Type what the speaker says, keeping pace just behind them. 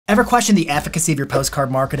Ever question the efficacy of your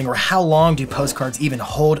postcard marketing, or how long do postcards even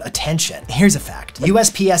hold attention? Here's a fact.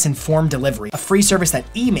 USPS Informed Delivery, a free service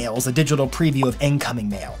that emails a digital preview of incoming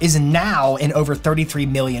mail, is now in over 33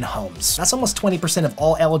 million homes. That's almost 20% of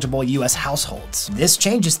all eligible US households. This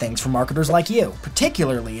changes things for marketers like you,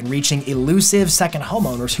 particularly in reaching elusive second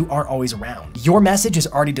homeowners who aren't always around. Your message is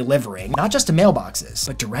already delivering, not just to mailboxes,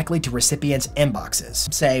 but directly to recipients'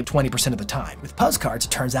 inboxes, say 20% of the time. With postcards,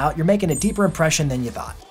 it turns out you're making a deeper impression than you thought.